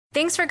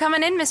Thanks for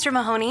coming in, Mr.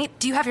 Mahoney.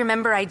 Do you have your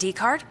member ID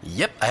card?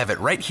 Yep, I have it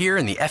right here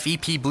in the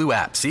FEP Blue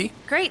app, see?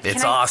 Great.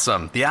 It's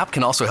awesome. The app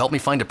can also help me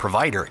find a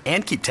provider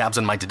and keep tabs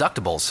on my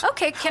deductibles.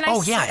 Okay, can I...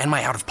 Oh, yeah, and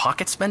my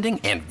out-of-pocket spending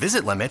and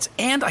visit limits,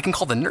 and I can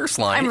call the nurse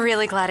line. I'm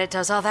really glad it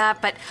does all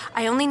that, but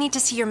I only need to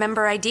see your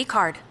member ID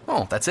card.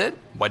 Oh, that's it?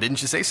 Why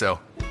didn't you say so?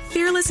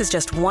 Fearless is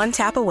just one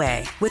tap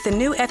away. With the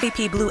new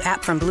FEP Blue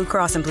app from Blue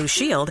Cross and Blue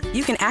Shield,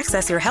 you can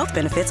access your health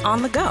benefits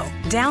on the go.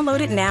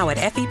 Download it now at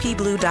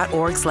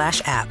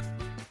fepblue.org/app.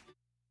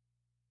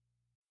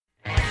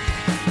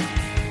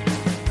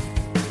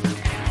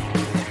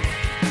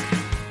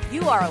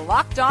 You are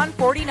Locked On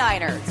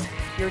 49ers,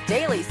 your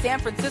daily San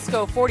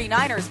Francisco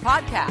 49ers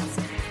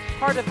podcast.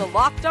 Part of the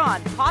Locked On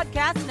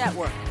Podcast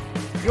Network,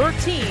 your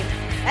team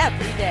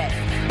every day.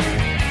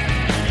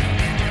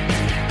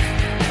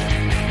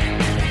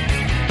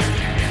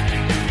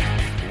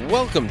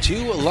 Welcome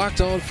to Locked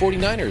On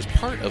 49ers,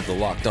 part of the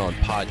Locked On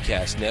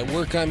Podcast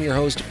Network. I'm your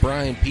host,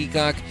 Brian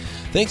Peacock.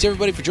 Thanks,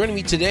 everybody, for joining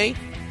me today.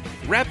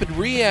 Rapid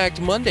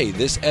React Monday.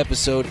 This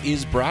episode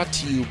is brought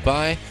to you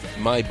by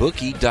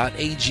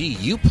MyBookie.ag.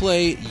 You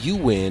play, you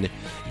win,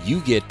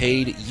 you get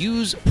paid.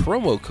 Use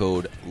promo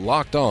code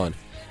LOCKEDON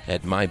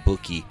at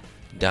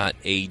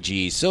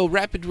MyBookie.ag. So,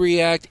 Rapid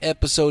React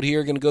episode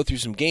here. Going to go through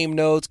some game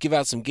notes, give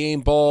out some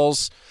game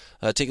balls,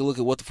 take a look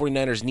at what the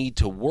 49ers need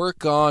to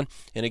work on.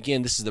 And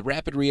again, this is the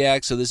Rapid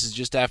React, so this is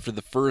just after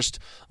the first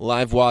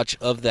live watch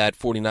of that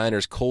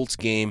 49ers-Colts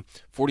game.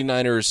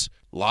 49ers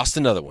lost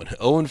another one.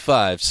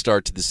 0-5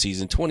 start to the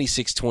season,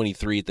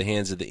 26-23 at the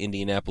hands of the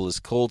Indianapolis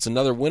Colts.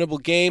 Another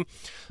winnable game.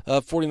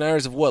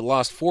 49ers have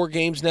lost 4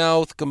 games now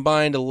with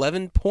combined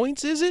 11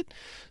 points, is it?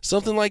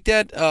 Something like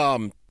that.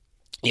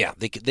 Yeah,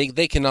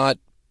 they cannot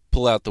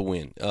pull out the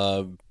win.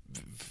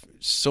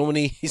 So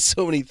many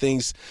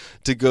things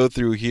to go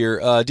through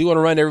here. I do want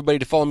to remind everybody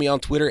to follow me on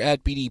Twitter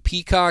at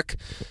BDPeacock.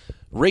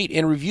 Rate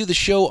and review the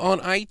show on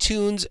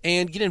iTunes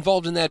and get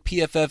involved in that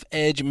PFF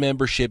Edge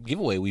membership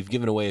giveaway. We've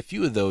given away a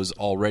few of those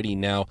already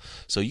now,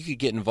 so you could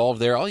get involved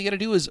there. All you got to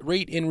do is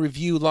rate and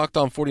review Locked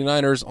On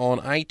 49ers on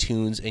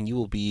iTunes, and you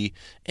will be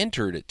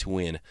entered to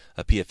win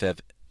a PFF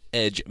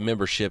Edge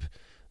membership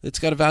that's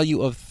got a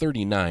value of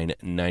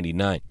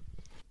 $39.99.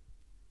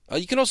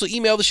 You can also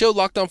email the show,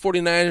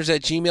 LockedOn49ers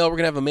at Gmail. We're going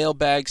to have a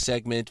mailbag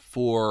segment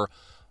for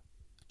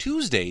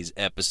Tuesday's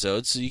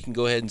episode, so you can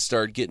go ahead and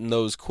start getting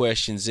those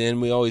questions in.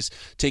 We always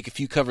take a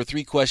few Cover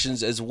 3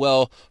 questions as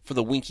well for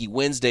the Winky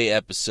Wednesday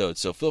episode,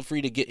 so feel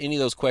free to get any of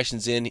those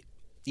questions in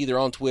either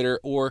on Twitter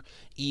or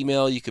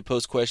email. You could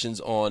post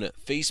questions on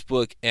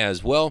Facebook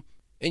as well,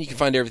 and you can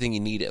find everything you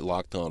need at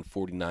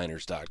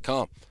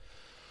LockedOn49ers.com.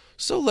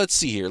 So let's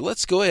see here.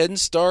 Let's go ahead and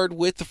start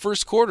with the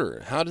first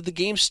quarter. How did the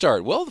game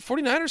start? Well, the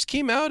 49ers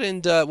came out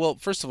and,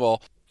 first of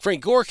all,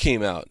 Frank Gore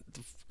came out.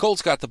 The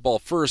Colts got the ball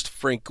first.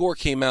 Frank Gore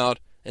came out,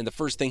 and the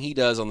first thing he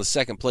does on the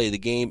second play of the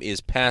game is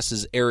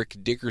passes Eric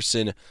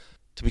Dickerson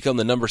to become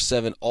the number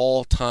 7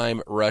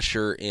 all-time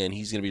rusher, and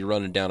he's going to be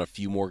running down a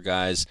few more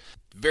guys.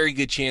 Very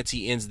good chance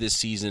he ends this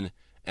season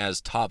as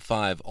top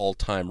 5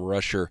 all-time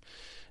rusher,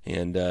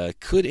 and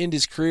could end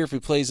his career if he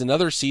plays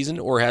another season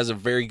or has a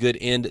very good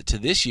end to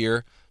this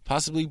year,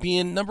 possibly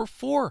being number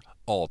 4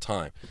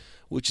 all-time,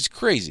 which is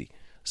crazy.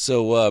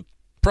 So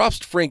props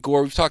to Frank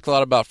Gore. We've talked a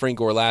lot about Frank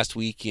Gore last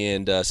week,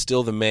 and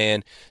still the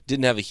man.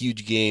 Didn't have a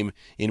huge game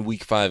in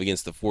Week 5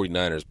 against the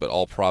 49ers, but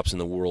all props in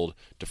the world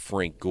to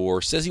Frank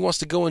Gore. Says he wants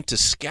to go into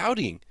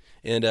scouting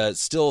and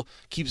still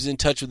keeps in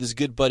touch with his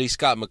good buddy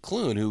Scott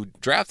McCloughan, who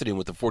drafted him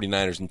with the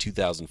 49ers in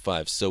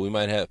 2005. So we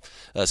might have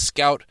a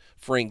scout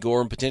Frank Gore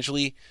and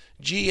potentially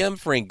GM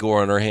Frank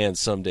Gore on our hands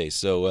someday.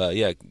 So,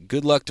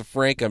 good luck to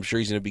Frank. I'm sure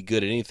he's going to be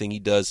good at anything he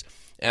does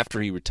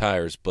after he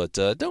retires. But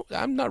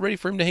I'm not ready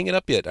for him to hang it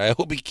up yet. I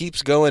hope he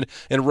keeps going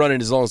and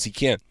running as long as he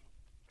can.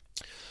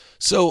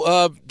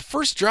 So,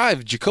 first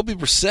drive, Jacoby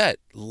Brissett,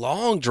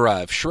 long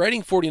drive,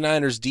 shredding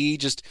 49ers D,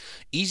 just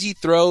easy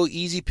throw,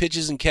 easy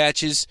pitches and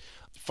catches.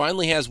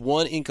 Finally has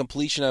one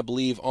incompletion, I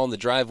believe, on the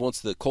drive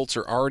once the Colts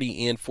are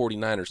already in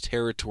 49ers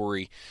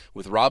territory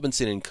with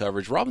Robinson in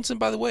coverage. Robinson,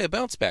 by the way, a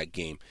bounce-back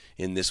game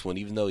in this one,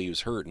 even though he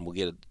was hurt, and we'll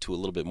get to a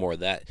little bit more of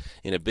that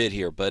in a bit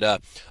here. But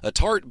a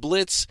Tart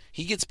blitz,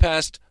 he gets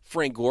past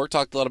Frank Gore.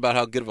 Talked a lot about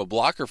how good of a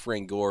blocker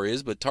Frank Gore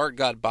is, but Tart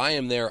got by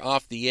him there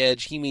off the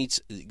edge. He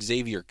meets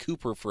Xavier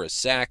Cooper for a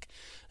sack,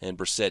 and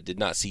Brissett did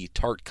not see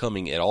Tart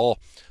coming at all.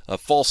 A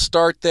false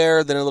start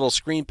there, then a little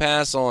screen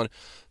pass on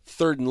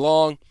 3rd and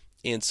long.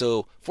 And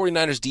so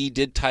 49ers D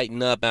did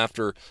tighten up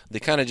after they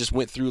kind of just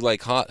went through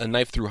like a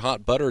knife through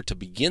hot butter to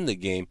begin the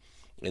game.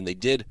 And they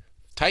did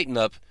tighten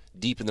up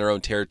deep in their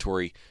own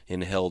territory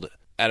and held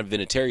Adam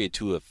Vinatieri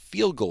to a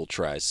field goal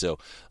try. So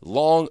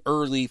long,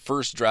 early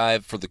first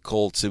drive for the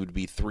Colts. It would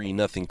be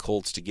 3-0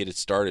 Colts to get it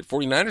started.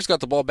 49ers got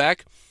the ball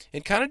back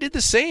and kind of did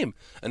the same.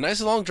 A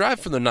nice long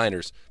drive from the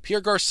Niners.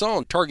 Pierre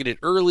Garçon targeted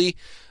early.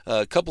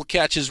 A couple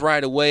catches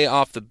right away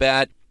off the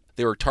bat.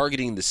 They were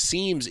targeting the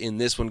seams in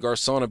this one.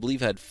 Garçon, I believe,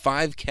 had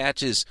 5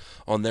 catches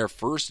on their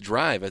first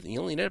drive. I think he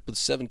only ended up with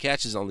 7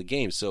 catches on the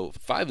game, so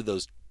 5 of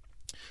those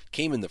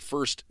came in the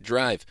first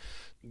drive.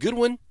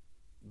 Goodwin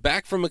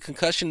back from a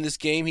concussion in this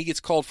game. He gets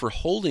called for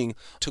holding,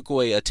 took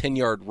away a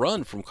 10-yard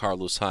run from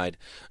Carlos Hyde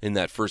in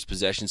that first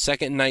possession.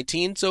 2nd and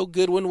 19, so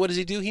Goodwin, what does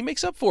he do? He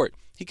makes up for it.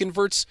 He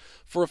converts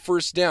for a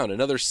first down,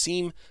 another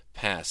seam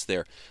pass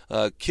there.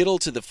 Kittle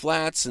to the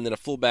flats and then a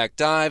fullback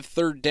dive.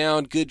 3rd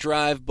down, good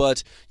drive,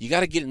 but you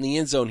got to get in the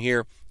end zone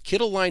here.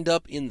 Kittle lined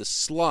up in the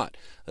slot.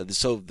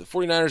 So the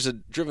 49ers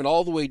had driven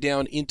all the way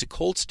down into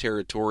Colts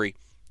territory.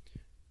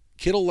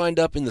 Kittle lined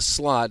up in the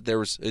slot. There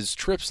was his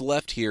trips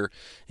left here.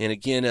 And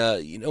again,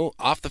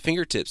 off the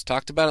fingertips.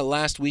 Talked about it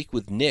last week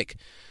with Nick.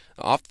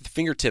 Off the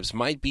fingertips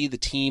might be the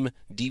team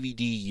DVD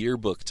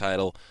yearbook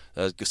title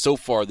so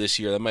far this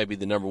year. That might be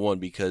the number one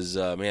because,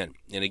 and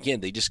again,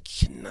 they just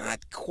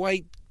cannot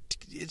quite.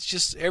 It's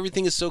just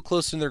everything is so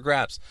close in their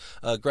grasp.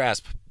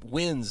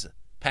 Wins,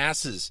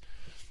 passes,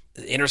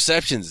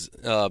 interceptions,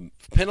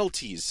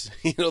 penalties,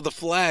 the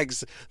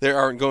flags there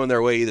aren't going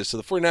their way either. So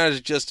the 49ers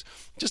are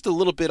just a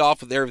little bit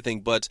off with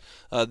everything. But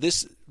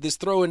this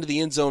throw into the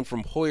end zone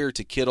from Hoyer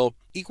to Kittle,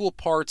 equal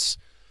parts,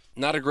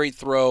 not a great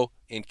throw,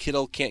 and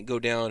Kittle can't go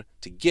down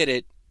to get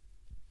it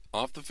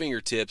off the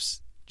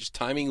fingertips. Just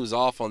timing was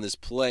off on this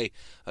play.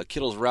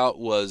 Kittle's route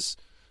was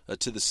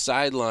to the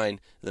sideline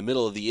in the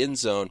middle of the end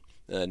zone,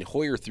 and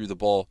Hoyer threw the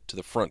ball to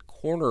the front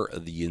corner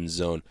of the end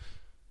zone.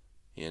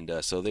 And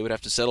so they would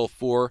have to settle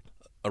for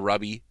a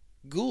Robbie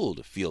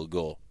Gould field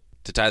goal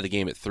to tie the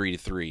game at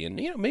 3-3.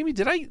 And maybe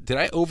did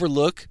I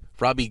overlook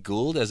Robbie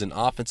Gould as an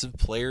Offensive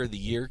Player of the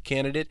Year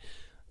candidate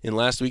in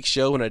last week's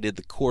show when I did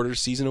the quarter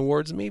season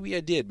awards? Maybe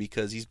I did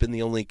because he's been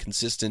the only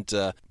consistent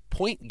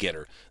point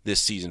getter this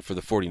season for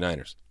the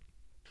 49ers.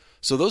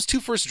 So those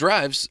two first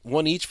drives,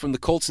 one each from the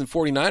Colts and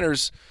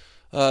 49ers,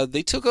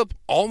 they took up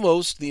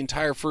almost the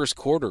entire first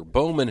quarter.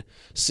 Bowman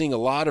seeing a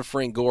lot of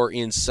Frank Gore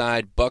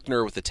inside.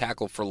 Buckner with a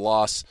tackle for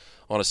loss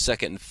on a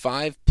 2nd and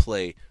 5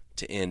 play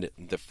to end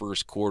the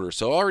first quarter.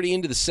 So already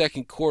into the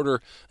second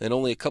quarter and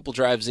only a couple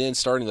drives in,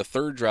 starting the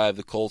third drive,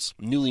 the Colts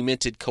newly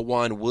minted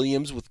Kawan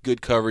Williams with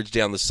good coverage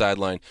down the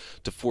sideline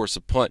to force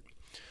a punt.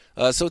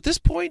 So at this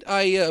point,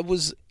 I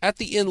was at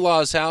the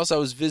in-laws' house. I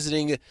was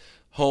visiting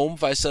home,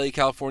 Visalia,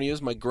 California. It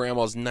was my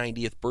grandma's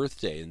 90th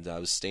birthday, and I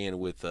was staying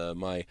with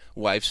my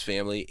wife's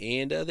family,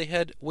 and they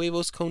had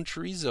huevos con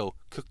chorizo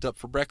cooked up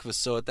for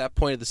breakfast. So at that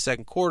point of the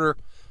second quarter,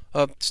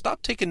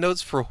 stopped taking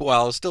notes for a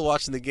while. I was still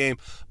watching the game,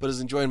 but I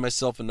was enjoying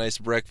myself a nice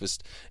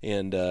breakfast,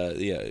 and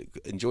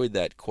enjoyed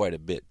that quite a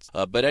bit.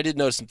 But I did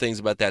notice some things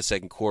about that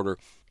second quarter.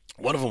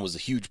 One of them was a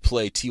huge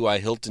play, T.Y.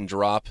 Hilton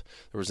drop.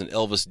 There was an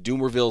Elvis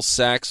Dumerville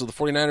sack, so the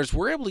 49ers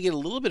were able to get a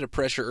little bit of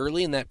pressure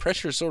early, and that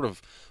pressure sort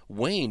of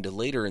waned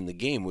later in the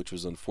game, which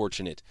was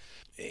unfortunate.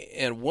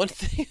 And one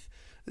thing,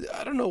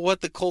 I don't know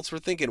what the Colts were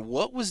thinking.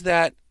 What was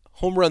that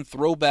home run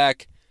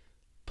throwback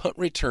punt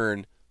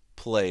return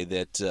play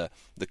that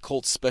the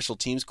Colts special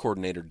teams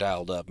coordinator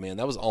dialed up? Man,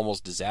 that was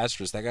almost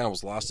disastrous. That guy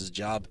almost lost his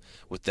job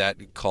with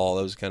that call.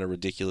 That was kind of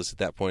ridiculous at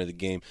that point of the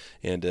game,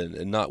 and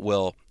not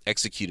well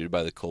executed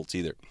by the Colts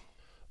either.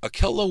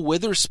 Ahkello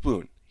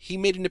Witherspoon, he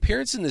made an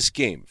appearance in this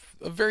game,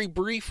 a very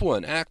brief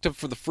one, active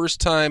for the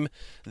first time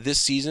this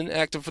season,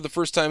 active for the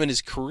first time in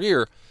his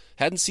career.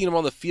 Hadn't seen him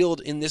on the field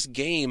in this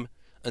game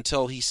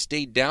until he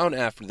stayed down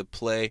after the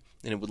play,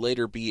 and it would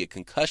later be a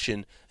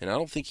concussion, and I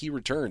don't think he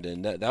returned,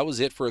 and that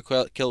was it for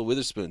Ahkello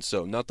Witherspoon.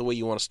 So not the way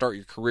you want to start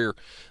your career,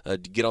 to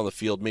get on the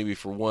field maybe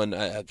for one.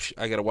 I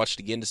got to watch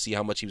it again to see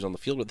how much he was on the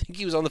field, but I think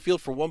he was on the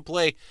field for one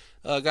play,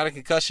 got a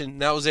concussion,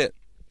 and that was it.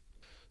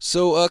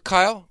 So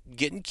Kyle,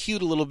 getting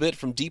cute a little bit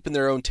from deep in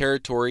their own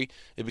territory.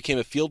 It became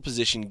a field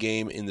position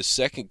game in the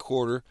second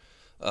quarter.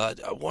 I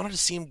wanted to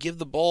see him give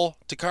the ball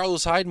to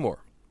Carlos Hyde more,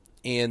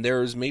 and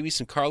there was maybe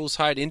some Carlos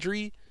Hyde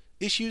injury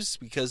issues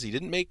because he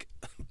didn't make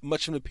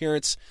much of an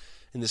appearance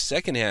in the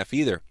second half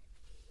either.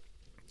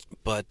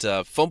 But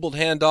fumbled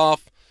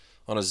handoff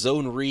on a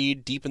zone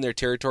read deep in their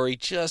territory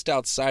just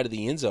outside of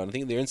the end zone. I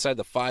think they're inside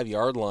the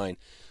 5-yard line.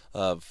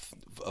 A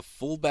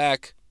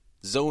fullback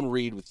zone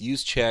read with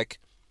Juszczyk,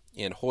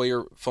 and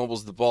Hoyer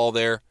fumbles the ball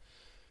there.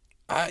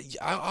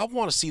 I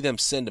want to see them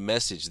send a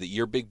message that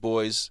your big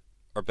boys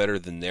are better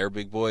than their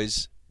big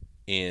boys,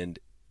 and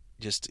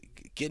just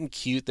getting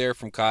cute there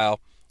from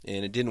Kyle,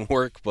 and it didn't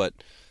work, but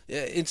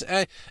it's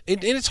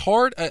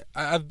hard.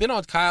 I've been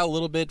on Kyle a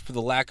little bit for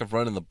the lack of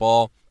running the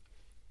ball,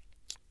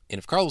 and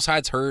if Carlos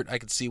Hyde's hurt, I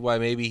could see why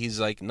maybe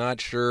he's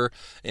not sure,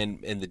 and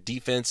the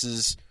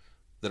defenses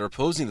that are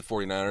opposing the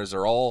 49ers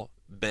are all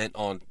bent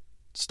on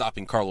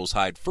stopping Carlos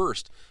Hyde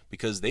first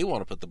because they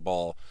want to put the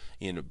ball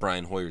in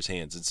Brian Hoyer's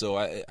hands. And so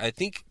I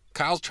think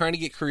Kyle's trying to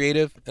get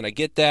creative, and I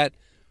get that.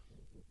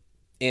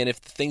 And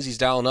if the things he's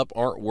dialing up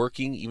aren't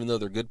working, even though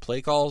they're good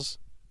play calls,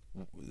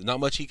 not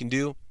much he can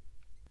do.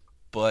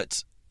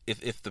 But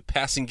if the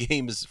passing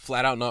game is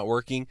flat out not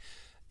working,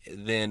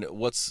 then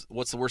what's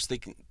the worst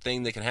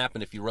thing that can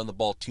happen if you run the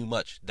ball too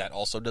much? That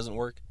also doesn't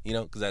work,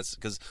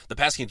 because the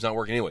pass game's not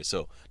working anyway,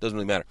 so it doesn't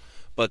really matter.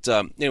 But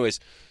anyways,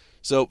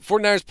 so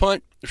 49ers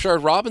punt.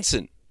 Rashard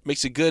Robinson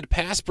makes a good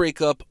pass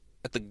breakup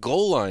at the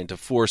goal line to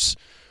force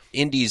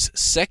Indy's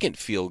second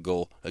field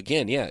goal.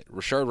 Again,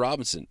 Rashard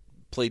Robinson,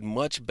 played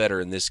much better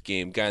in this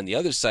game. Guy on the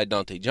other side,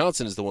 Dante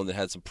Johnson, is the one that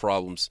had some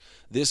problems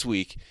this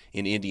week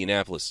in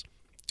Indianapolis.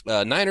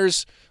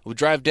 Niners would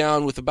drive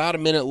down with about a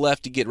minute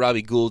left to get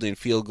Robbie Gould in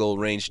field goal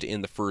range to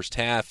end the first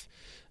half.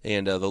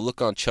 And the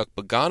look on Chuck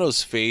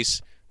Pagano's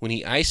face when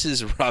he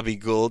ices Robbie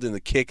Gould and the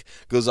kick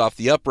goes off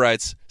the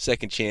uprights,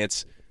 second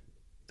chance,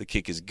 the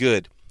kick is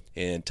good.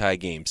 And tie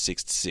game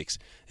 6-6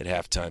 at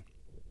halftime.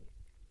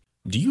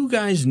 Do you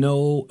guys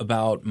know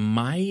about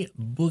mybookie.ag?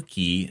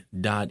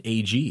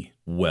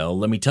 Well,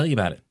 let me tell you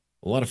about it.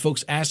 A lot of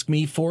folks ask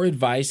me for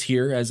advice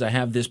here as I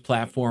have this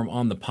platform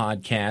on the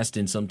podcast,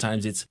 and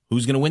sometimes it's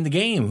who's going to win the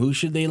game? Who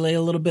should they lay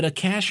a little bit of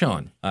cash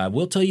on? I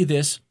will tell you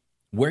this.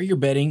 Where you're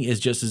betting is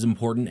just as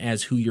important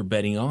as who you're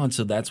betting on,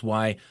 so that's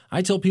why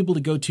I tell people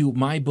to go to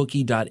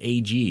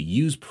mybookie.ag.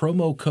 Use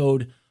promo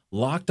code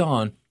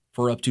LOCKEDON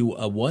for up to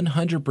a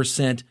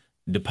 100%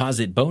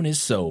 deposit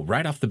bonus, so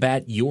right off the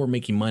bat, you're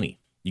making money.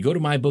 You go to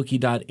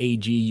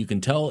mybookie.ag, you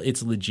can tell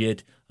it's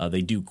legit.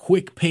 They do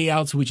quick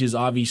payouts, which is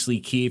obviously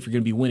key. If you're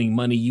going to be winning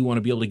money, you want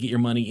to be able to get your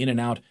money in and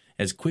out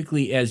as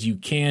quickly as you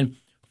can.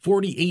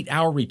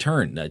 48-hour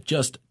return,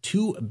 just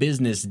 2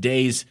 business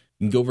days.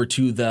 You can go over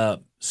to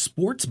the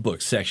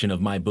sportsbook section of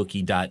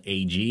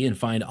mybookie.ag and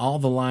find all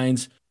the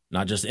lines,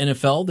 not just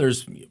NFL.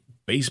 There's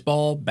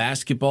baseball,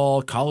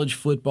 basketball, college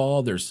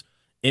football. There's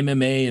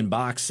MMA and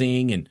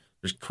boxing, and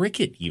there's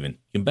cricket even.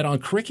 You can bet on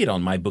cricket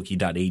on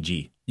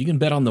mybookie.ag. You can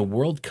bet on the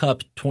World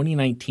Cup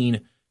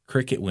 2019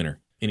 cricket winner.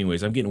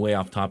 Anyways, I'm getting way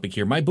off topic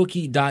here.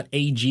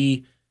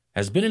 MyBookie.ag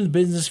has been in the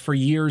business for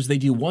years. They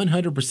do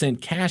 100%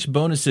 cash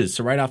bonuses.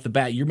 So right off the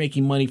bat, you're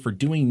making money for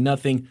doing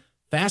nothing.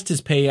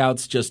 Fastest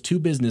payouts, just 2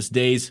 business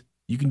days.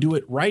 You can do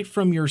it right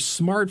from your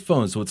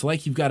smartphone. So it's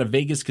like you've got a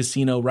Vegas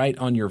casino right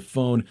on your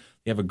phone.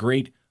 They have a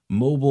great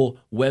mobile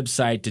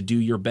website to do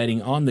your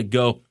betting on the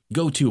go.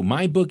 Go to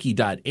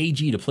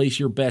mybookie.ag to place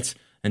your bets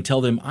and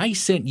tell them I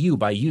sent you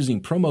by using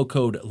promo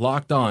code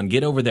LOCKEDON.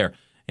 Get over there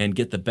and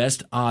get the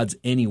best odds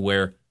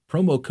anywhere.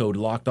 Promo code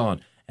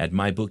LOCKEDON at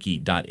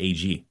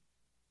mybookie.ag.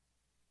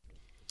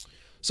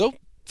 So,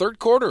 third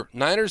quarter,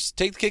 Niners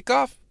take the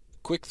kickoff.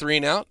 Quick 3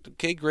 and out.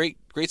 Okay, great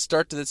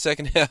start to the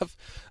second half.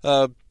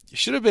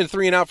 Should have been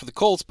 3 and out for the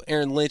Colts, but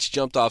Aaron Lynch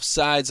jumped off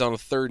sides on a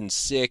 3rd and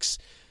 6.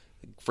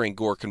 Frank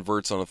Gore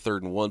converts on a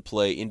 3rd and 1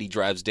 play. Indy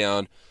drives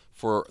down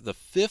for the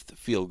 5th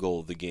field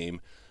goal of the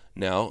game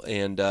now.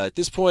 And at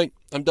this point,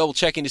 I'm double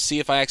checking to see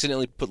if I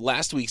accidentally put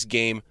last week's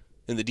game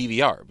in the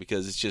DVR,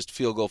 because it's just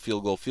field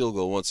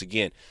goal once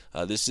again.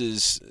 This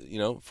is,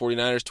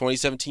 49ers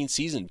 2017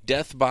 season.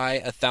 Death by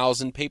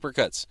 1,000 paper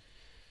cuts.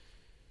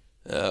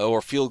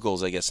 Or field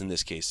goals, I guess, in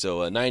this case.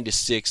 So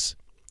 9-6,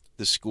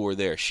 the score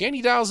there.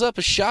 Shanny dials up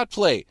a shot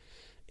play,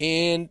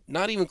 and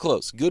not even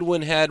close.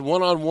 Goodwin had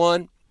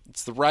one-on-one.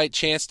 It's the right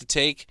chance to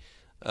take.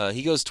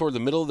 He goes toward the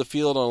middle of the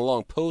field on a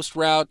long post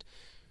route.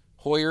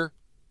 Hoyer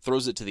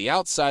throws it to the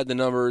outside the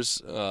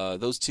numbers.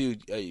 Those two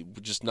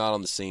were just not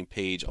on the same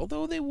page,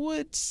 although they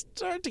would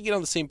start to get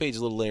on the same page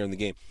a little later in the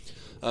game.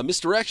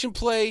 Misdirection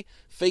play,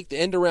 faked the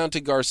end around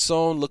to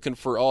Garcon, looking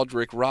for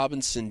Aldrick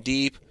Robinson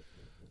deep.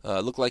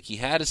 Looked like he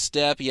had a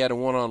step. He had a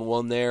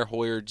one-on-one there.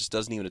 Hoyer just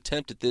doesn't even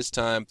attempt it this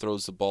time,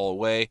 throws the ball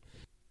away.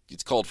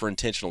 It's called for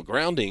intentional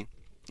grounding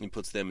and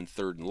puts them in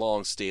 3rd and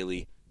long.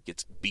 Staley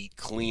gets beat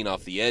clean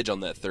off the edge on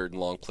that 3rd and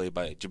long play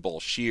by Jabal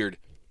Sheard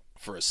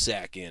for a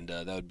sack, and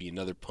that would be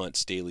another punt.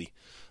 Staley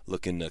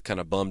looking kind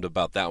of bummed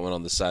about that one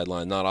on the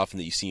sideline. Not often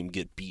that you see him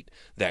get beat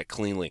that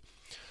cleanly.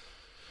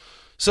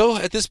 So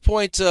at this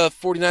point,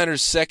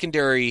 49ers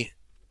secondary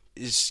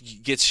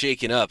gets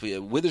shaken up.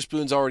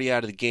 Witherspoon's already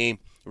out of the game.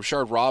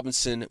 Rashard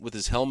Robinson with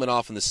his helmet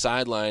off on the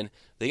sideline.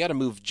 They got to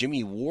move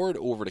Jimmy Ward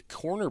over to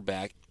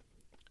cornerback.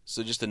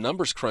 So just a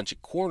numbers crunch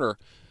at corner.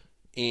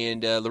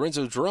 And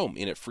Lorenzo Jerome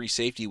in at free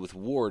safety with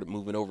Ward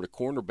moving over to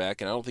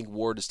cornerback. And I don't think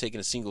Ward has taken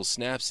a single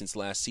snap since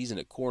last season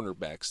at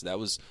cornerback. So that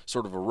was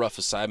sort of a rough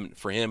assignment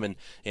for him.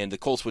 And the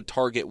Colts would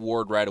target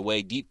Ward right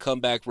away. Deep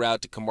comeback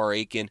route to Kamar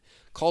Aiken.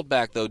 Called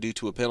back, though, due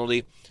to a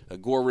penalty.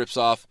 Gore rips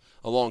off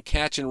a long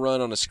catch and run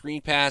on a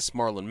screen pass.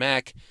 Marlon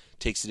Mack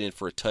takes it in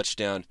for a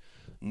touchdown.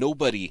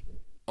 Nobody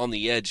on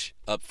the edge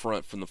up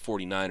front from the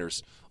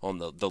 49ers on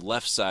the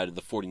left side of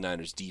the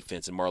 49ers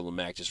defense. And Marlon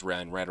Mack just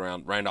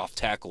ran off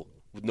tackle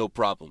with no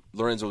problem.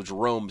 Lorenzo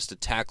Jerome missed a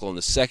tackle on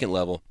the second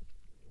level.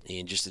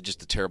 And just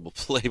a terrible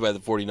play by the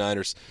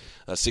 49ers.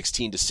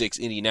 16-6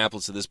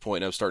 Indianapolis at this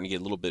point. I was starting to get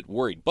a little bit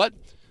worried. But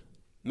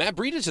Matt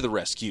Breida to the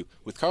rescue.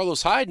 With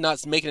Carlos Hyde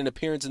not making an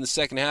appearance in the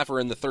second half, or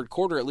in the third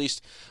quarter at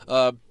least,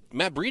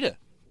 Matt Breida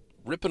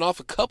ripping off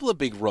a couple of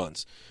big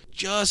runs.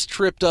 Just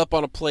tripped up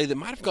on a play that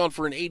might have gone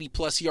for an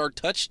 80-plus yard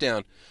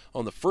touchdown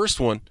on the first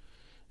one.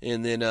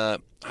 And then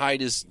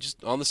Hyde is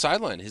just on the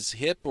sideline. His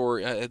hip,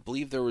 or I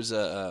believe there was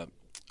a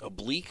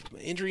oblique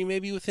injury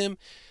maybe with him.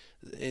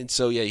 And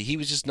so, yeah, he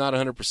was just not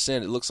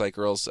 100%, it looks like,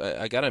 or else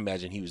I got to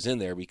imagine he was in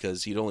there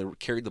because he'd only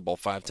carried the ball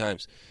 5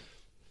 times.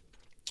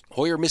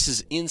 Hoyer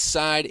misses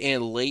inside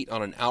and late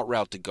on an out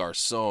route to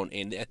Garcon.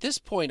 And at this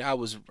point, I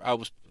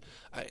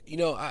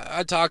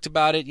talked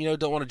about it,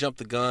 don't want to jump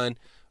the gun.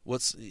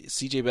 what's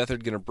C.J.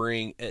 Beathard going to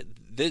bring?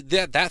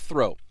 That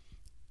throw,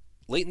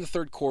 late in the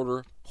third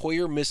quarter,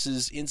 Hoyer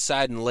misses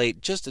inside and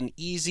late. Just an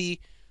easy,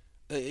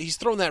 he's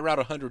thrown that route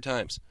 100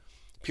 times.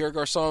 Pierre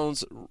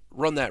Garçon's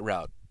run that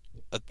route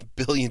a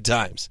billion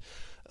times.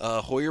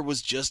 Hoyer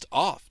was just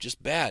off,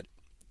 just bad.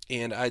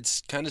 And I'd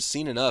kind of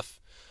seen enough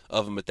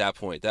of him at that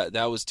point.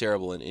 That was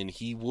terrible. And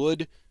he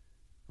would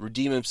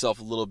redeem himself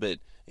a little bit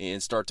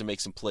and start to make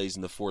some plays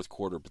in the fourth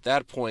quarter. But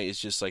that point is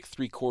just like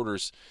 3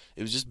 quarters.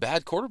 It was just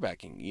bad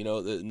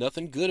quarterbacking.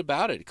 Nothing good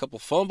about it. A couple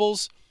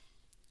fumbles.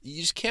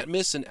 You just can't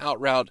miss an out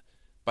route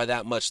by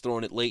that much,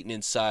 throwing it late and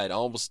inside.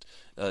 Almost,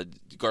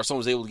 Garçon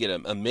was able to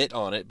get a mitt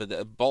on it, but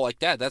a ball like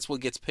that's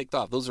what gets picked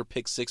off. Those are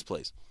pick 6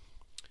 plays.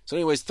 So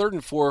anyways, 3rd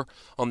and 4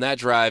 on that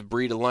drive.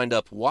 Breida lined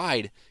up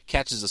wide,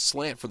 catches a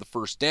slant for the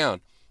first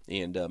down.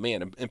 And,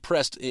 man, I'm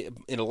impressed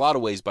in a lot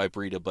of ways by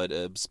Breida, but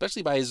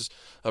especially by his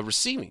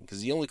receiving,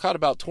 because he only caught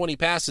about 20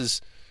 passes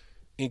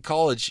in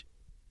college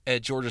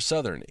at Georgia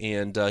Southern.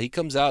 And he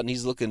comes out and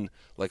he's looking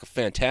like a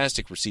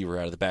fantastic receiver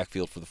out of the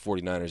backfield for the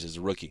 49ers as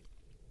a rookie.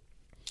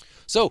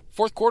 So,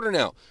 fourth quarter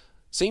now.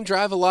 Same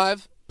drive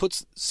alive.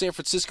 Puts San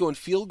Francisco in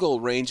field goal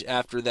range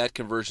after that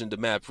conversion to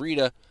Matt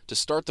Breida to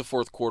start the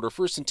fourth quarter.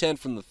 1st and 10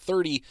 from the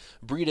 30.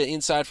 Breida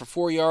inside for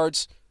 4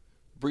 yards.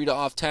 Breida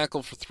off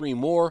tackle for 3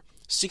 more.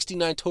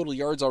 69 total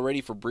yards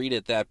already for Breida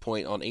at that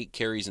point on 8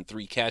 carries and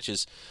 3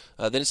 catches.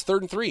 Then it's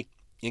 3rd and 3.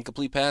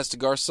 Incomplete pass to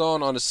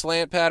Garçon on a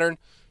slant pattern.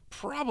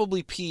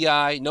 Probably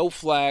PI, no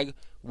flag,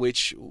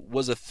 which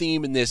was a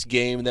theme in this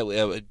game. And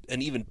that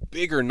an even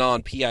bigger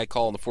non-PI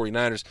call on the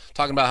 49ers.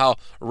 Talking about how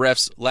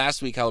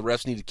last week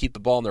refs need to keep the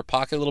ball in their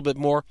pocket a little bit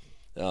more.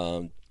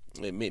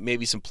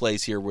 Maybe some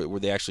plays here where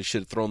they actually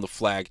should have thrown the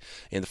flag,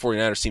 and the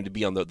 49ers seem to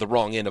be on the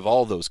wrong end of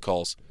all those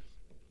calls.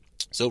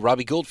 So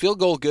Robbie Gould field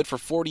goal good for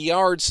 40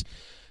 yards,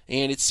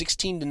 and it's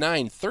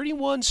 16-9.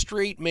 31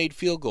 straight made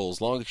field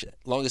goals,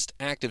 longest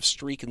active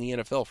streak in the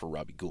NFL for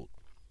Robbie Gould.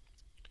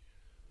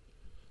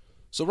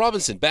 So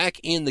Robinson back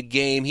in the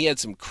game. He had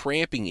some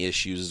cramping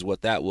issues is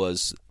what that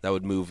was. That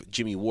would move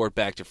Jimmy Ward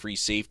back to free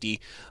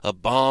safety. A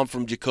bomb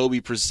from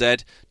Jacoby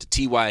Brissett to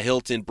T.Y.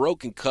 Hilton.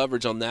 Broken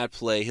coverage on that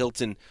play.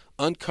 Hilton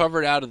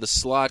uncovered out of the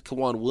slot.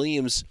 Kawan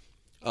Williams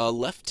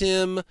left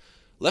him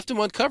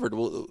uncovered.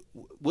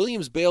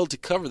 Williams bailed to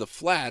cover the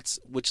flats,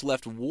 which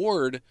left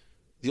Ward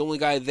the only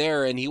guy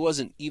there, and he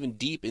wasn't even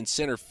deep in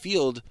center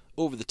field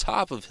over the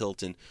top of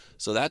Hilton.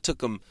 So that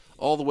took him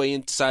all the way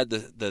inside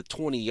the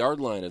 20-yard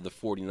line of the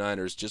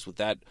 49ers just with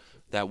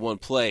that one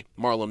play.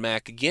 Marlon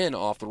Mack again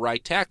off the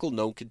right tackle.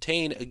 No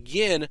contain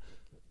again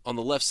on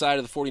the left side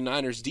of the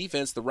 49ers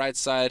defense, the right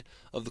side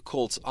of the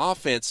Colts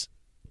offense.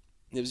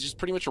 It was just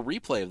pretty much a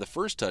replay of the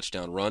first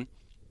touchdown run.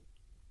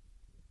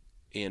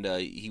 And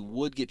he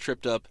would get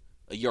tripped up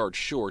a yard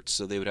short,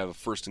 so they would have a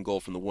 1st and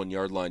goal from the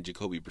 1-yard line.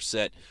 Jacoby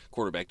Brissett,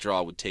 quarterback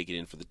draw, would take it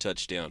in for the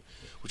touchdown,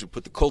 which would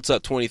put the Colts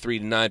up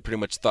 23-9. Pretty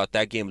much thought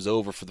that game was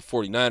over for the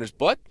 49ers,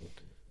 but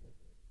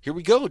here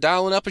we go,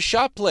 dialing up a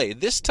shot play.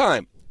 This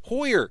time,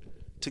 Hoyer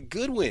to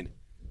Goodwin.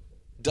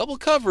 Double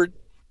covered,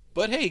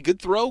 but hey,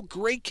 good throw,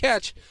 great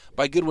catch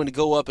by Goodwin to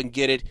go up and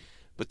get it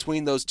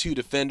between those 2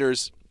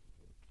 defenders.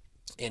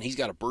 And he's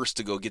got a burst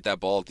to go get that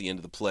ball at the end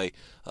of the play.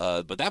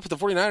 But that put the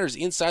 49ers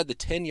inside the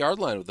 10-yard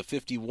line with a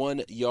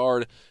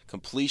 51-yard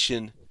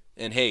completion.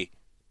 And, hey,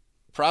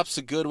 props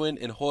to Goodwin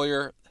and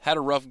Hoyer. Had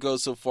a rough go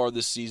so far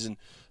this season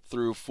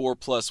through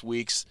 4+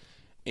 weeks.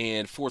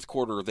 And fourth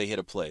quarter, they hit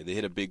a play. They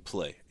hit a big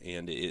play.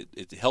 And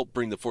it helped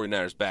bring the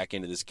 49ers back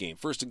into this game.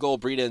 1st and goal,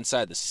 Breida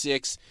inside the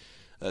 6.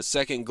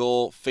 2nd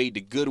goal, fade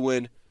to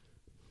Goodwin,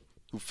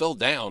 who fell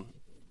down.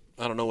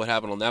 I don't know what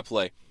happened on that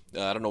play.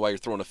 I don't know why you're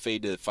throwing a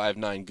fade to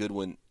 5'9"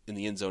 Goodwin in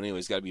the end zone.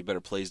 Anyways, got to be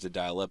better plays to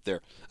dial up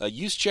there.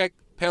 Juszczyk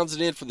pounds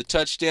it in for the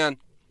touchdown.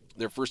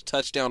 Their first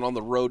touchdown on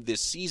the road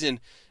this season.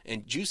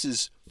 And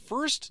Juice's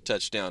first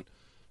touchdown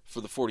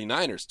for the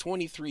 49ers.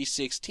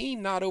 23-16,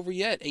 not over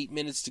yet. 8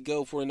 minutes to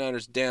go.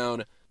 49ers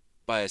down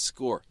by a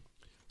score.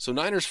 So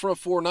Niners front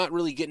 4 not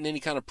really getting any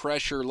kind of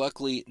pressure.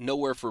 Luckily,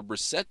 nowhere for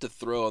Brissett to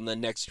throw on the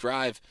next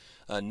drive.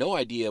 No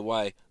idea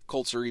why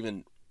Colts are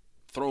even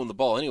throwing the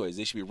ball anyways.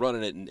 They should be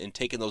running it and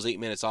taking those 8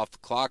 minutes off the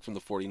clock from the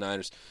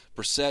 49ers.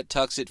 Brissett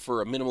tucks it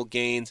for a minimal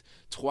gains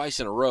twice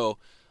in a row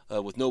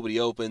with nobody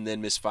open,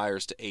 then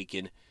misfires to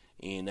Aiken.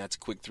 And that's a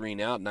quick 3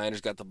 and out.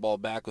 Niners got the ball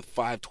back with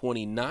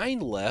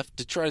 5:29 left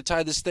to try to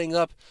tie this thing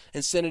up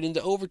and send it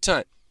into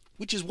overtime,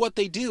 which is what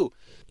they do.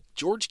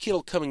 George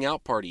Kittle coming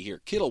out party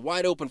here. Kittle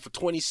wide open for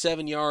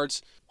 27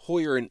 yards.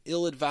 Hoyer an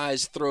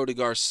ill-advised throw to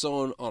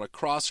Garçon on a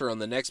crosser on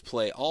the next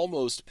play.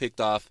 Almost picked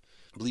off.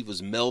 I believe it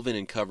was Melvin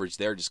in coverage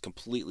there. Just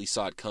completely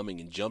saw it coming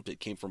and jumped it.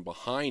 Came from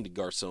behind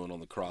Garçon on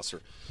the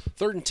crosser.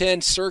 3rd and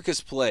 10, circus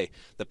play.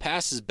 The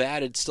pass is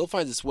batted. Still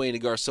finds its way into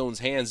Garçon's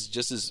hands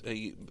just as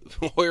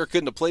Hoyer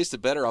couldn't have placed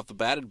it better off the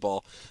batted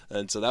ball.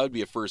 And so that would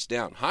be a 1st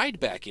down. Hyde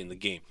back in the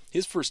game.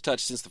 His first touch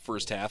since the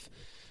first half.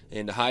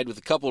 And Hyde with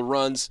a couple of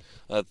runs.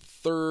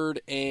 3rd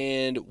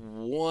and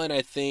 1,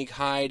 I think.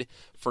 Hyde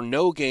for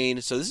no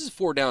gain. So this is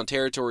 4 down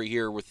territory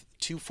here with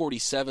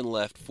 2:47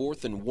 left,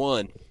 4th and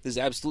 1. This is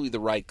absolutely the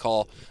right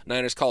call.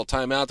 Niners call a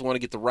timeout. They want to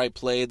get the right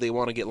play. They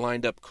want to get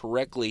lined up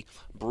correctly.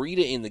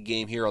 Breida in the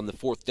game here on the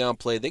 4th down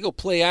play. They go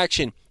play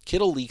action.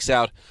 Kittle leaks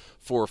out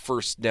for a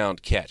first down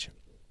catch.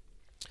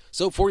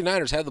 So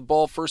 49ers have the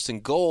ball 1st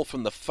and goal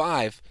from the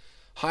 5.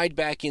 Hyde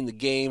back in the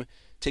game.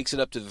 Takes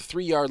it up to the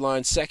 3-yard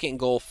line. 2nd and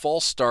goal.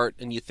 False start.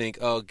 And you think,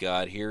 oh,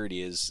 God, here it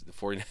is. The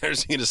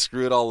 49ers are going to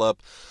screw it all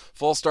up.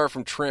 False start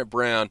from Trent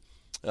Brown.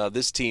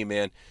 This team,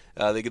 man,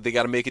 they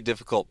got to make it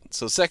difficult.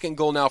 So 2nd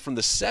goal now from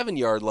the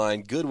 7-yard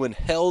line. Goodwin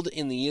held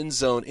in the end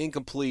zone,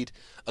 incomplete.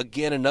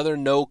 Again, another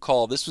no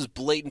call. This was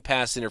blatant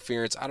pass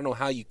interference. I don't know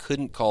how you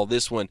couldn't call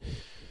this one.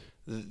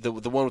 The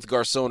one with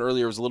Garcon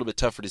earlier was a little bit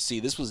tougher to see.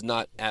 This was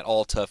not at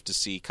all tough to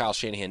see. Kyle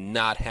Shanahan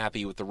not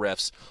happy with the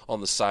refs on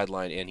the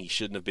sideline, and he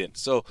shouldn't have been.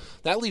 So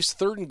that leaves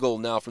 3rd and goal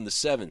now from the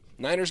 7.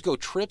 Niners go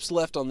trips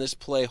left on this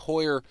play.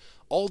 Hoyer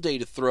all day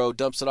to throw,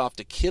 dumps it off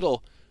to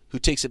Kittle, who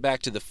takes it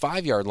back to the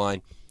 5-yard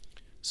line.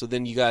 So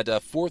then you got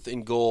 4th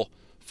and goal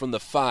from the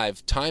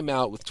 5.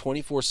 Timeout with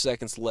 24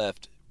 seconds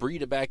left.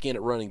 Breida back in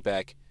at running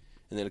back.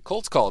 And then the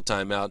Colts call a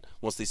timeout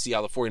once they see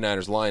how the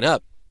 49ers line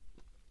up.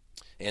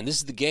 And this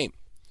is the game.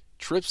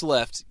 Trips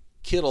left,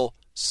 Kittle,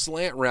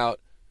 slant route.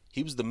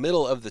 He was the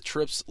middle of the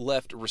trips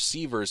left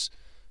receivers.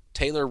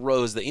 Taylor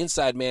Rose, the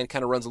inside man,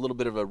 kind of runs a little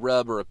bit of a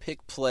rub or a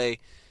pick play,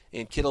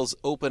 and Kittle's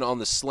open on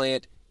the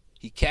slant.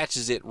 He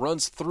catches it,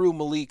 runs through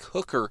Malik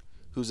Hooker,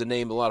 who's a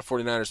name a lot of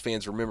 49ers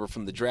fans remember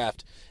from the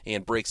draft,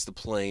 and breaks the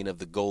plane of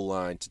the goal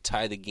line to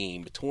tie the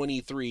game.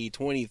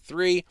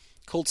 23-23.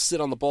 Colts sit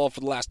on the ball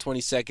for the last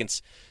 20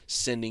 seconds,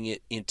 sending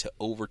it into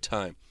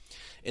overtime.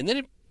 And then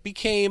it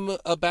became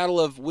a battle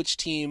of which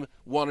team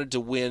wanted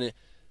to win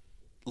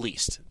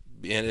least.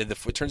 And it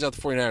turns out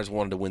the 49ers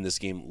wanted to win this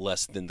game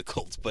less than the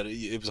Colts, but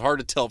it was hard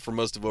to tell for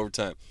most of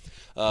overtime.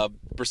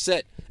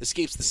 Brissett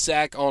escapes the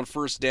sack on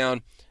 1st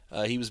down.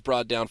 He was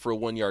brought down for a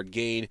 1-yard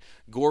gain.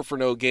 Gore for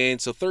no gain,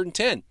 so 3rd and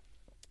 10.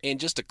 And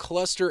just a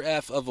cluster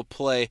F of a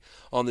play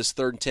on this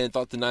 3rd and 10.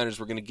 Thought the Niners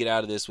were going to get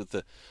out of this with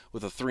a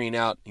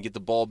 3-and-out and get the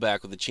ball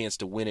back with a chance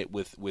to win it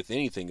with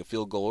anything, a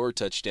field goal or a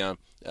touchdown.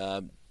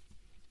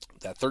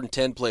 That 3rd and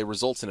 10 play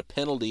results in a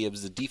penalty. It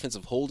was a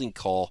defensive holding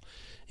call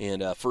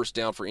and 1st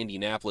down for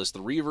Indianapolis.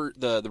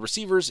 The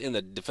receivers and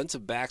the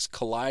defensive backs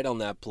collide on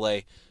that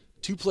play.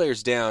 2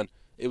 players down.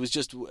 It was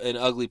just an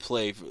ugly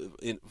play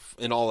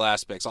in all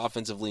aspects,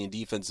 offensively and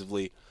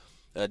defensively.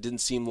 Didn't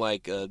seem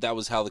like that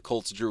was how the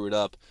Colts drew it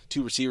up.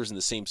 2 receivers in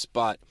the same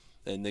spot,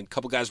 and then a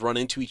couple guys run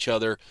into each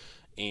other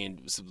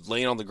and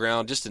laying on the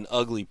ground. Just an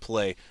ugly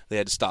play. They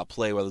had to stop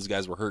play while those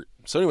guys were hurt.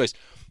 So anyways,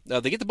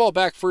 they get the ball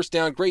back, 1st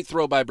down. Great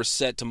throw by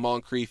Brissett to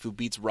Moncrief, who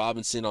beats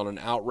Robinson on an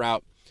out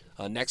route.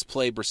 Next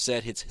play,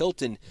 Brissett hits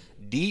Hilton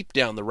deep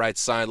down the right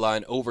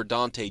sideline over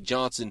Dante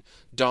Johnson.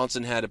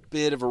 Johnson had a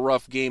bit of a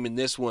rough game in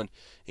this one,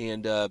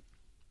 and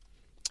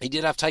he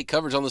did have tight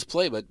coverage on this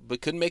play,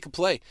 but couldn't make a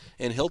play,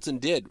 and Hilton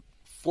did.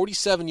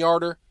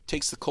 47-yarder,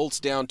 takes the Colts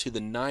down to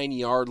the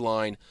 9-yard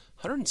line.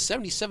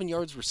 177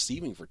 yards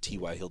receiving for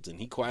T.Y. Hilton.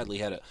 He quietly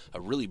had a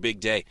really big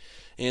day.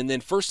 And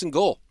then 1st and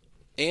goal.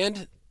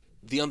 And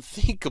the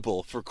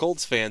unthinkable for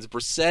Colts fans,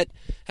 Brissett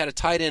had a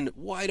tight end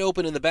wide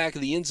open in the back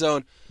of the end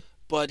zone,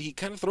 but he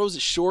kind of throws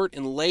it short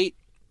and late,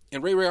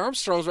 and Ray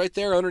Armstrong's right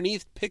there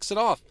underneath, picks it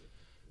off.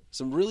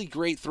 Some really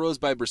great throws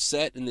by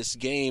Brissett in this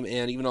game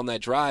and even on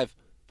that drive,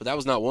 but that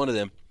was not one of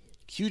them.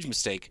 Huge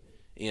mistake,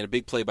 and a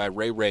big play by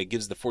Ray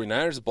gives the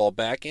 49ers the ball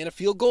back, and a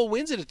field goal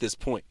wins it at this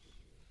point.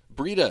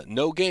 Breida,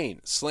 no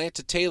gain. Slant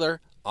to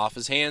Taylor, off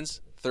his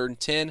hands, 3rd and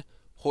 10.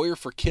 Hoyer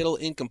for Kittle,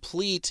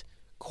 incomplete.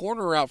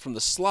 Corner out from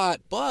the slot,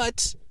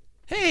 but,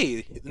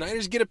 hey, the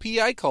Niners get a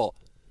PI call.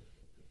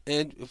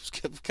 And it was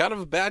kind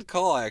of a bad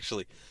call,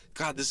 actually.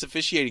 God, this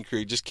officiating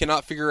crew just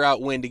cannot figure out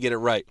when to get it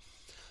right.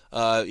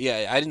 I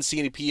didn't see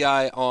any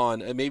PI on,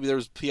 maybe there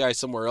was PI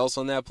somewhere else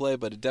on that play,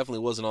 but it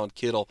definitely wasn't on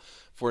Kittle.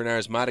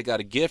 49ers might have got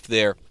a gift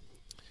there.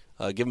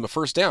 Give him a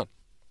 1st down.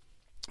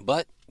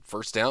 But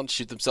 1st down,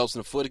 shoot themselves in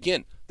the foot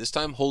again. This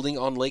time holding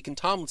on Laken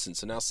Tomlinson,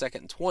 so now 2nd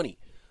and 20.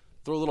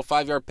 Throw a little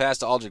 5-yard pass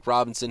to Aldrick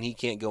Robinson. He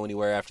can't go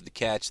anywhere after the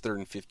catch. 3rd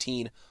and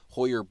 15.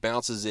 Hoyer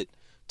bounces it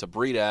to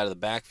Breida out of the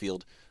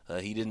backfield.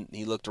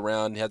 He looked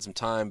around, had some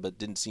time, but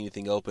didn't see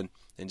anything open,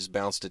 and just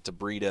bounced it to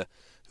Breida,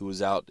 who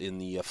was out in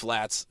the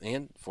flats.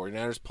 And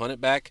 49ers punt it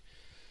back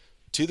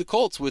to the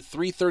Colts with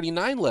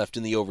 3:39 left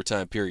in the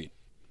overtime period.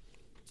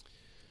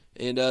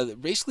 And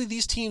basically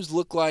these teams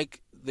look like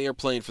they are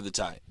playing for the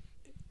tie.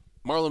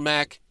 Marlon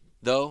Mack,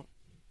 though,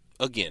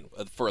 again,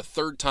 for a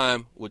 3rd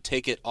time, would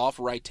take it off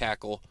right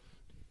tackle.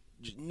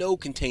 No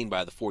contained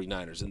by the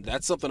 49ers, and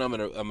that's something I'm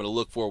gonna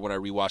look for when I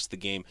rewatch the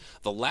game.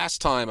 The last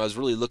time I was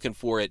really looking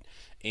for it,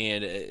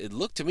 and it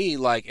looked to me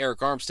like Eric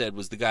Armstead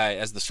was the guy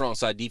as the strong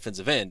side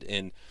defensive end.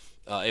 And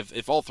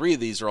if all 3 of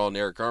these are on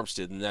Eric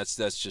Armstead, then that's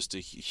just a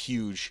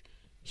huge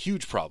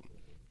problem.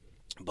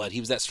 But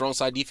he was that strong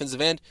side defensive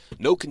end,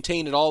 no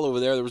contain at all over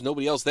there. There was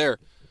nobody else there,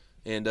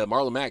 and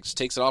Marlon Mack just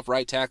takes it off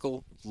right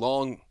tackle,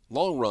 long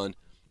run,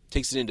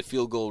 takes it into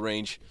field goal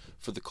range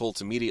for the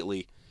Colts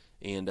immediately,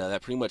 and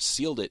that pretty much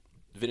sealed it.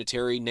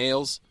 Vinatieri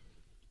nails,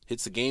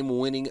 hits the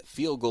game-winning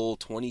field goal,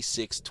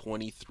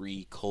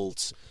 26-23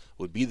 Colts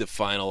would be the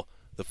final.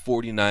 The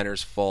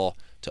 49ers fall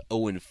to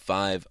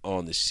 0-5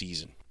 on the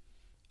season.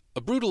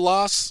 A brutal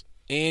loss,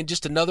 and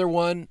just another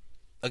one,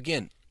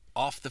 again,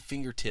 off the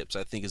fingertips,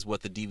 I think is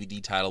what the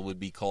DVD title would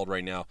be called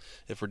right now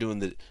if we're doing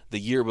the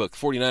yearbook,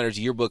 49ers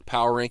yearbook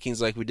power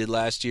rankings like we did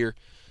last year.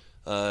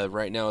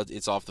 Right now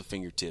it's off the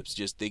fingertips.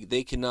 Just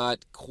they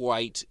cannot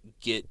quite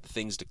get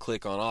things to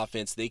click on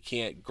offense. They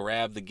can't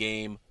grab the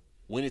game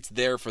when it's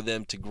there for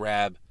them to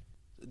grab.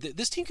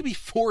 This team could be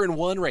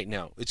 4-1 right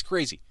now. It's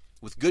crazy.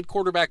 With good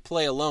quarterback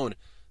play alone,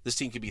 this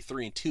team could be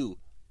 3-2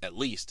 at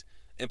least,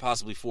 and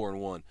possibly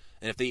 4-1.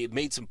 And if they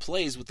made some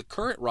plays with the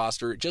current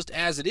roster, just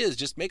as it is,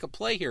 just make a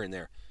play here and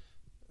there,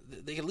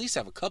 they at least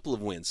have a couple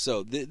of wins.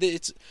 So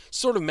it's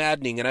sort of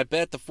maddening, and I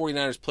bet the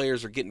 49ers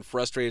players are getting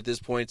frustrated at this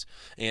point.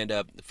 And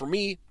for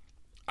me,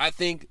 I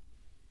think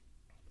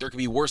there could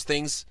be worse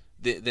things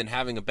than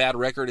having a bad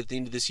record at the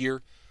end of this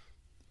year.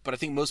 But I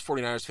think most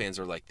 49ers fans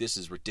are like, this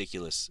is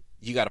ridiculous.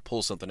 You got to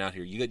pull something out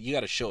here. You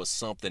got to show us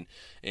something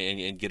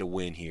and get a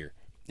win here.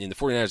 And the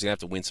 49ers are going to have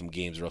to win some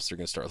games or else they're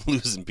going to start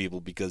losing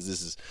people,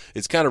 because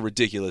it's kind of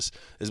ridiculous.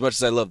 As much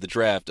as I love the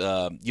draft,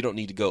 you don't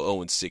need to go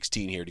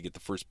 0-16 here to get the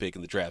first pick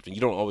in the draft, and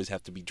you don't always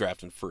have to be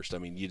drafting first. I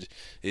mean,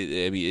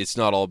 it's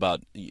not all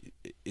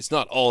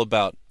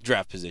about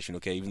draft position,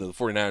 okay? Even though the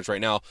 49ers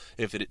right now,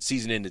 if it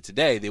season ended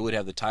today, they would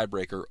have the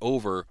tiebreaker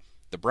over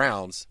the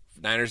Browns.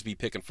 Niners be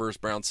picking first,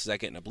 Browns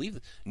second, and I believe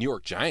the New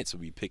York Giants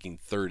would be picking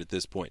third at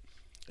this point.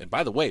 And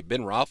by the way,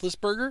 Ben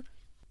Roethlisberger,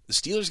 the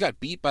Steelers got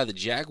beat by the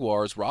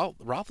Jaguars.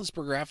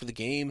 Roethlisberger after the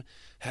game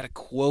had a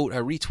quote. I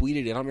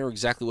retweeted it. I don't remember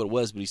exactly what it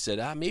was, but he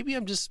said, maybe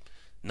I'm just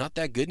not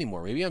that good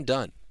anymore. Maybe I'm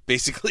done.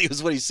 Basically,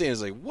 was what he's saying.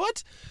 It's like,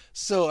 what?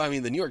 So, I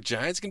mean, the New York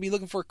Giants can be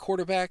looking for a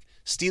quarterback.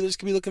 Steelers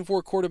can be looking for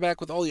a quarterback,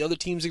 with all the other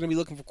teams are going to be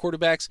looking for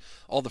quarterbacks.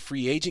 All the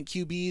free agent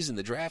QBs and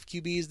the draft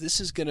QBs. This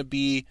is going to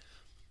be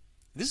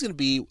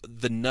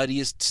the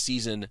nuttiest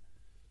season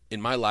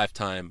in my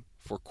lifetime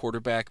for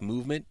quarterback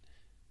movement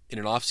in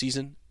an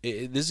offseason.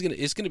 It's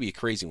going to be a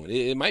crazy one.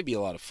 It might be a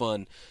lot of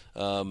fun,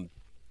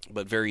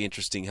 but very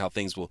interesting how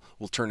things will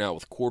turn out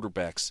with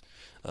quarterbacks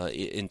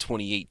in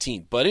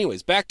 2018. But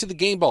anyways, back to the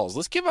game balls.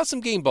 Let's give out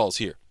some game balls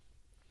here.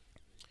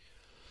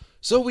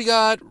 So we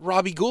got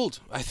Robbie Gould.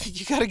 I think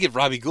you got to give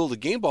Robbie Gould a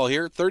game ball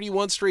here.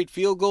 31 straight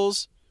field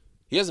goals.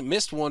 He hasn't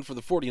missed one for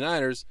the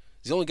 49ers.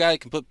 He's the only guy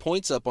that can put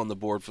points up on the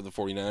board for the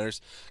 49ers.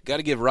 Got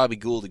to give Robbie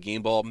Gould a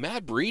game ball.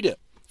 Matt Breida,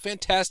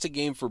 fantastic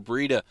game for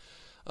Breida.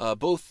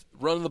 Both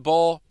running the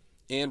ball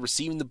and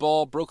receiving the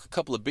ball. Broke a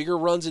couple of bigger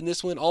runs in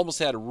this one. Almost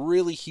had a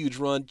really huge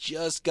run.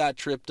 Just got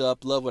tripped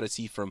up. Love what I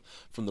see from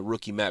the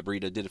rookie Matt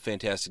Breida. Did a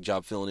fantastic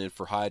job filling in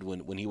for Hyde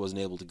when he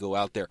wasn't able to go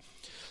out there.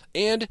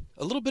 And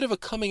a little bit of a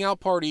coming out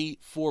party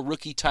for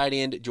rookie tight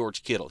end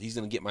George Kittle. He's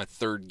going to get my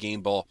third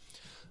game ball.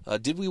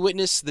 Did we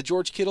witness the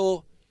George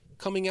Kittle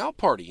coming out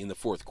party in the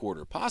fourth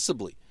quarter?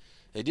 Possibly.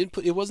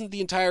 It wasn't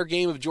the entire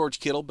game of George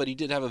Kittle, but he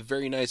did have a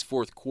very nice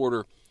fourth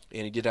quarter,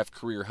 and he did have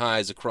career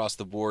highs across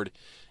the board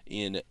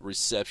in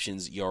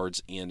receptions,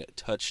 yards, and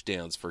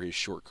touchdowns for his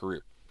short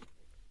career.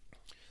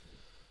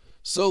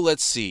 So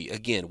let's see.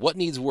 Again, what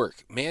needs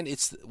work? Man,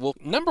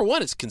 number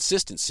one is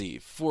consistency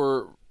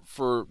for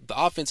the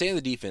offense and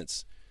the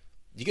defense.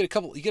 You get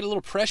a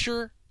little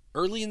pressure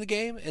early in the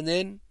game, and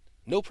then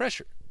no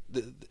pressure.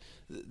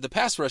 The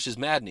pass rush is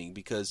maddening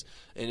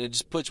and it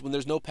just puts, when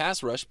there's no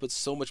pass rush, puts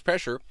so much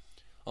pressure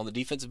on the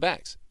defensive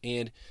backs.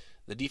 And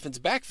the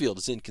defensive backfield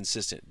is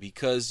inconsistent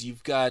because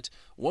you've got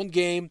one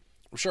game,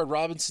 Rashard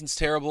Robinson's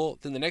terrible,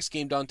 then the next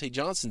game, Dante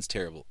Johnson's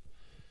terrible.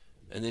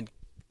 And then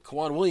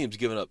Kwan Williams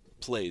giving up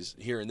plays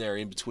here and there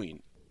in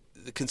between.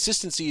 The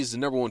consistency is the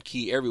number one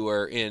key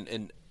everywhere,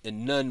 and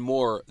none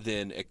more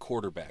than a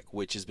quarterback,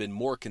 which has been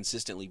more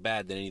consistently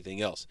bad than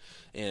anything else.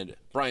 And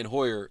Brian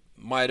Hoyer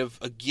might have,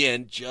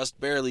 again, just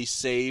barely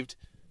saved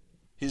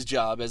his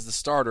job as the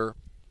starter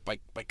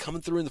by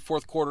coming through in the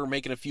fourth quarter,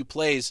 making a few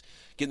plays,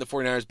 getting the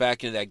 49ers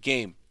back into that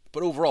game.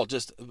 But overall,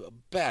 just a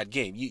bad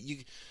game.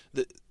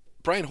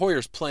 Brian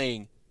Hoyer's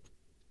playing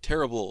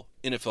terrible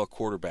NFL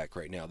quarterback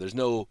right now. There's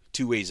no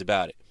two ways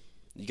about it.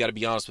 You got to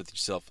be honest with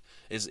yourself.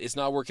 It's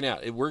not working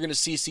out. We're going to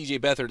see C.J.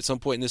 Beathard at some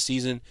point in this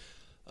season.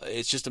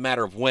 It's just a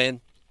matter of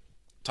when.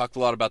 Talked a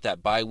lot about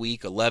that bye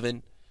week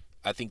 11.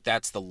 I think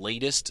that's the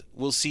latest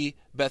we'll see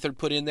Beathard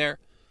put in there.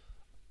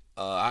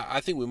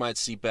 I think we might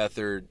see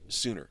Beathard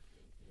sooner.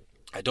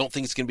 I don't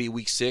think it's going to be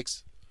week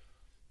 6.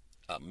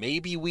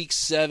 Maybe week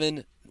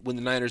 7 when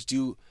the Niners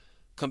do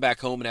come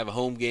back home and have a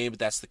home game, but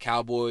that's the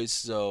Cowboys.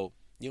 So,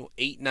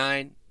 8,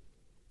 9,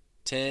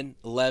 10,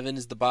 11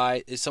 is the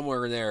bye. Is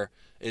somewhere in there.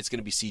 It's going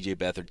to be C.J.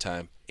 Beathard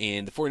time.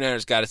 And the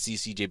 49ers got to see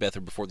C.J.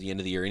 Beathard before the end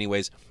of the year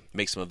anyways.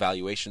 Make some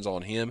evaluations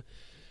on him.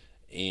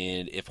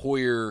 And if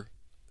Hoyer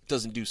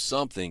doesn't do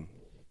something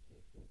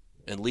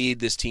and lead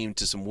this team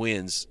to some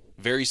wins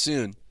very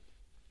soon,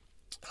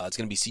 it's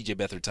going to be C.J.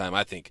 Beathard time,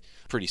 I think,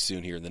 pretty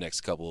soon here in the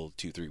next couple,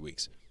 2-3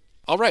 weeks.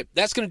 All right,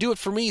 that's going to do it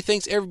for me.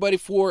 Thanks, everybody,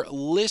 for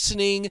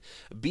listening.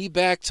 Be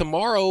back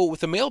tomorrow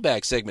with a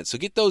mailbag segment, so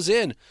get those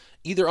in.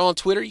 Either on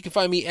Twitter, you can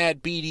find me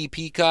at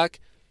BDPeacock,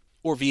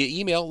 or via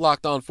email,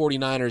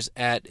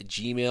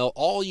 lockedon49ers@gmail.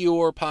 All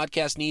your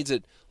podcast needs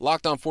at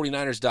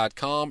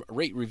lockedon49ers.com.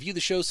 Rate, review the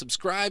show,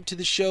 subscribe to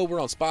the show. We're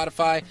on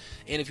Spotify.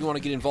 And if you want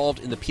to get involved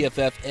in the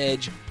PFF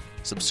Edge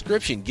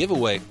subscription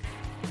giveaway,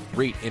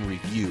 rate and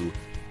review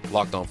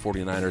Locked On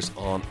 49ers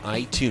on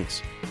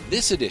iTunes.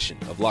 This edition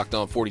of Locked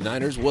On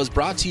 49ers was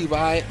brought to you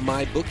by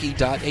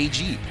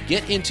MyBookie.ag.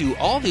 Get into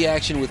all the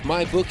action with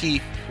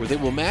MyBookie, where they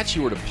will match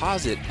your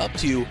deposit up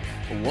to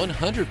a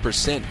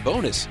 100%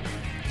 bonus.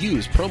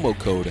 Use promo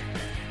code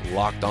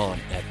Locked On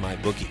at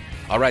MyBookie.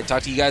 All right,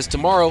 talk to you guys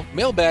tomorrow.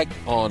 Mailbag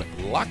on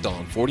Locked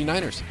On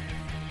 49ers.